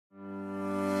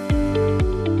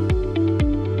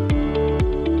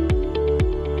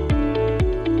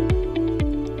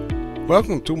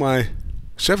Welcome to my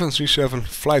 737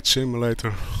 flight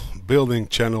simulator building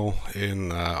channel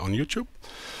on YouTube.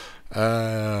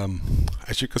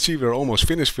 As you can see, we're almost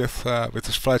finished with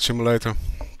this flight simulator,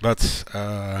 but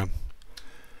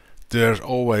there's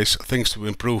always things to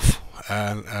improve.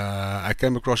 And I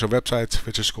came across a website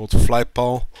which is called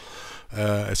Flitepal.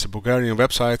 It's a Bulgarian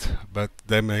website, but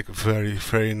they make a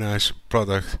very nice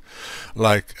product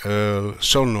like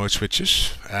solenoid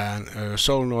switches. And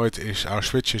solenoid is our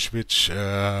switches which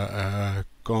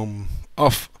come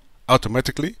off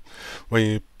automatically when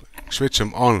you switch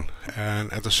them on,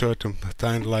 and at a certain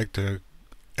time, like the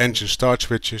engine start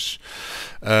switches,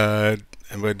 and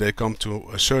when they come to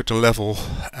a certain level,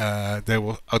 they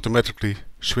will automatically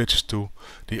switch to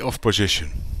the off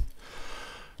position.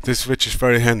 This switch is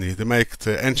very handy. They make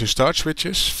the engine start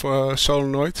switches for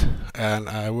solenoid, and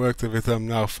I worked with them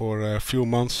now for a few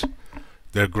months.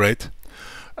 They're great.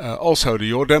 Also the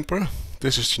yaw damper.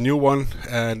 This is the new one,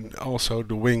 and also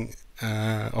the wing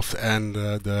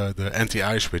the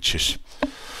anti-eye switches.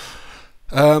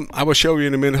 I will show you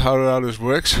in a minute how this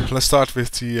works. Let's start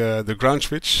with the ground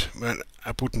switch. When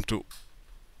I put them to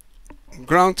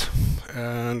ground,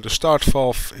 and the start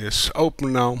valve is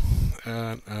open now,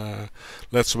 and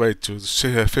let's wait to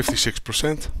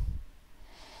 56%.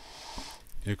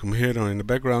 You can hear them in the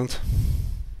background.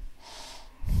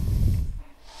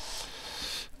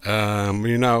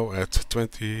 We're now at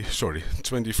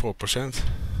 24%.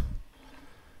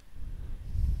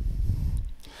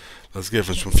 Let's give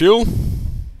them some fuel.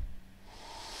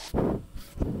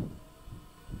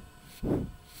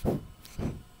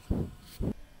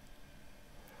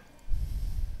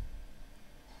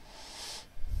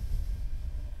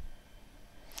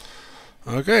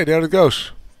 Okay, there it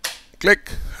goes.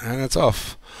 Click, and it's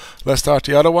off. Let's start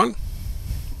the other one.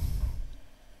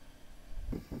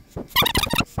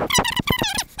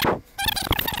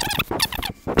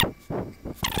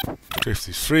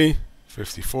 "53,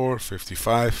 54,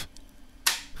 55,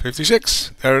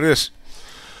 56. There it is.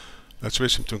 Let's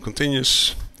switch them to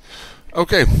continuous.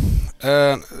 Okay.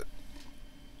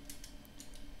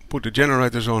 Put the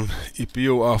generators on,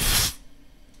 EPU off,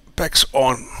 packs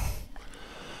on.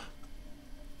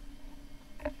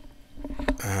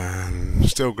 And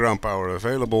still ground power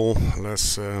available.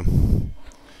 Let's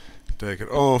take it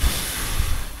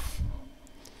off.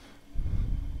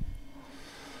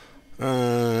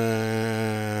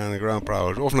 And the ground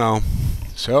power is off now.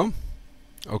 So,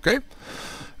 okay.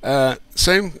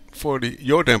 Same for the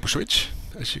yaw damper switch.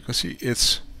 As you can see,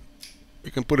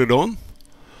 you can put it on,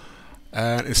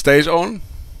 and it stays on.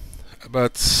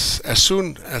 But as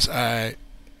soon as I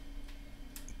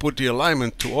put the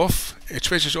alignment to off, it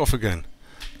switches off again.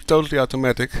 Totally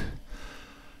automatic.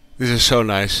 This is so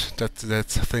nice that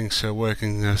things are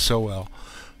working so well.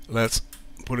 Let's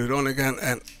put it on again,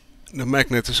 and the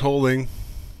magnet is holding,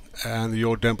 and the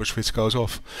yaw damper switch goes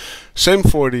off. Same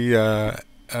for the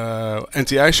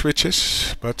anti-eye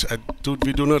switches, but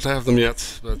we do not have them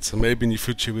yet. But maybe in the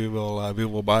future we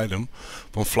will buy them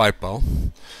from Flitepal.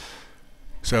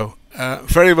 So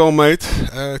very well made.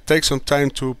 Take some time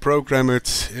to program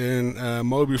it in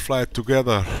MobiFlight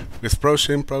together with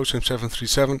ProSim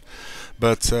 737.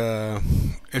 But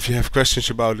if you have questions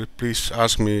about it, please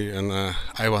ask me, and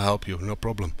I will help you. No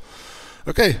problem.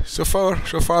 Okay, so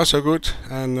far so good,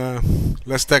 and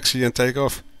let's taxi and take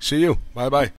off. See you. Bye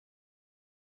bye.